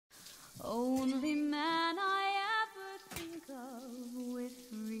only man I ever think of with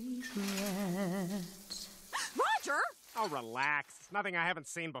regret. Roger! Oh, relax. It's nothing I haven't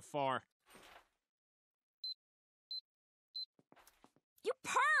seen before. You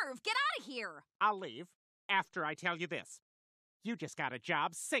perv! Get out of here! I'll leave after I tell you this. You just got a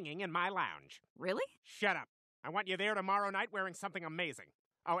job singing in my lounge. Really? Shut up. I want you there tomorrow night wearing something amazing.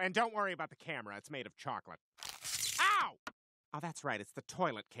 Oh, and don't worry about the camera. It's made of chocolate. Ow! Oh, that's right. It's the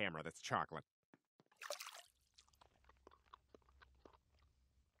toilet camera that's chocolate.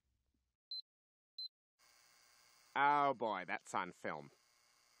 Oh, boy. That's on film.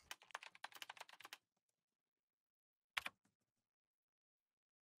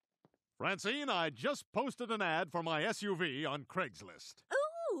 Francine, I just posted an ad for my SUV on Craigslist.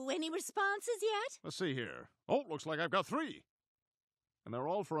 Ooh, any responses yet? Let's see here. Oh, looks like I've got 3. And they're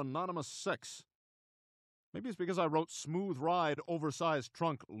all for anonymous sex. Maybe it's because I wrote smooth ride, oversized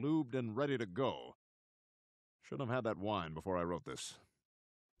trunk, lubed and ready to go. Shouldn't have had that wine before I wrote this.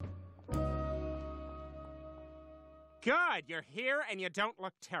 Good. You're here and you don't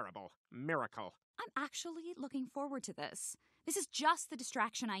look terrible. Miracle. I'm actually looking forward to this. This is just the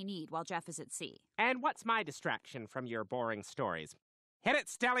distraction I need while Jeff is at sea. And what's my distraction from your boring stories? Hit it,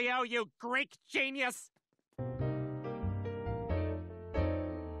 Stelio, you Greek genius!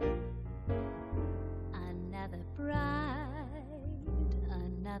 Another bride,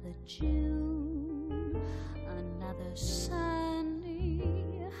 another June, another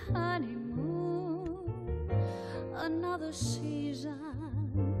sunny honeymoon, another season,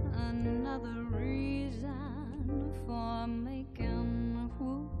 another reason for making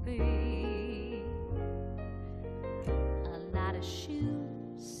whoopee. A lot of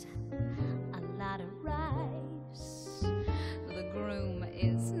shoes, a lot of rice. The groom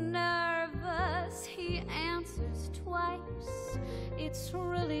is nervous, he answers twice. It's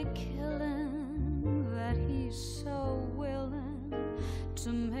really killing that he's so willing to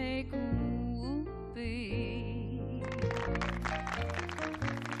make whoopee.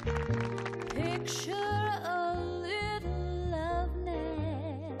 Picture a little love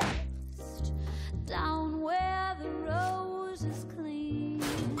nest down where the rose is clean.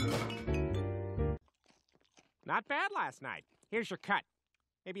 Not bad last night. Here's your cut.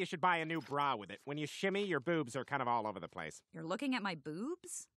 Maybe you should buy a new bra with it. When you shimmy, your boobs are kind of all over the place. You're looking at my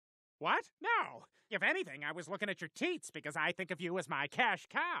boobs? What? No. If anything, I was looking at your teats because I think of you as my cash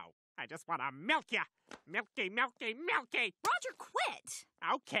cow. I just want to milk you. Milky, milky, milky. Roger, quit!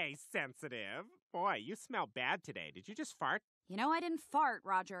 Okay, sensitive. Boy, you smell bad today. Did you just fart? You know I didn't fart,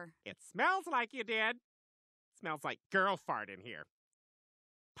 Roger. It smells like you did. Smells like girl fart in here.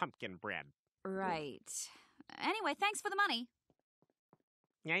 Pumpkin bread. Right. Anyway, thanks for the money.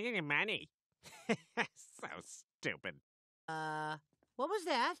 Yeah, you need money. So stupid. What was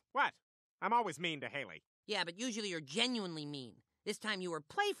that? What? I'm always mean to Hayley. Yeah, but usually you're genuinely mean. This time you were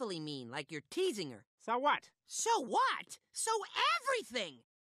playfully mean, like you're teasing her. So what? So what? So everything!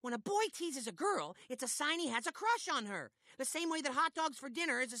 When a boy teases a girl, it's a sign he has a crush on her. The same way that hot dogs for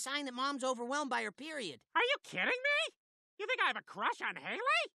dinner is a sign that mom's overwhelmed by her period. Are you kidding me? You think I have a crush on Hayley?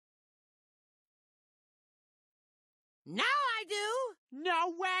 Now I do!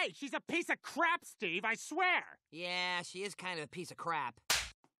 No way! She's a piece of crap, Steve, I swear! Yeah, she is kind of a piece of crap.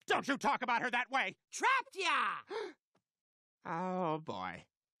 Don't you talk about her that way! Trapped ya! Oh, boy.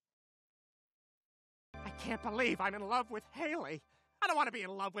 I can't believe I'm in love with Hayley. I don't want to be in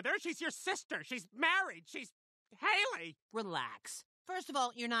love with her. She's your sister. She's married. She's Hayley. Relax. First of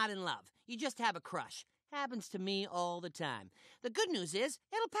all, you're not in love. You just have a crush. Happens to me all the time. The good news is,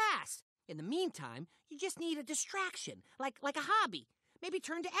 it'll pass. In the meantime, you just need a distraction, like a hobby. Maybe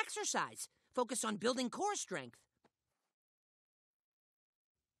turn to exercise. Focus on building core strength.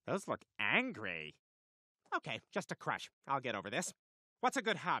 Those look angry. Okay, just a crush. I'll get over this. What's a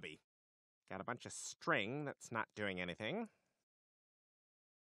good hobby? Got a bunch of string that's not doing anything.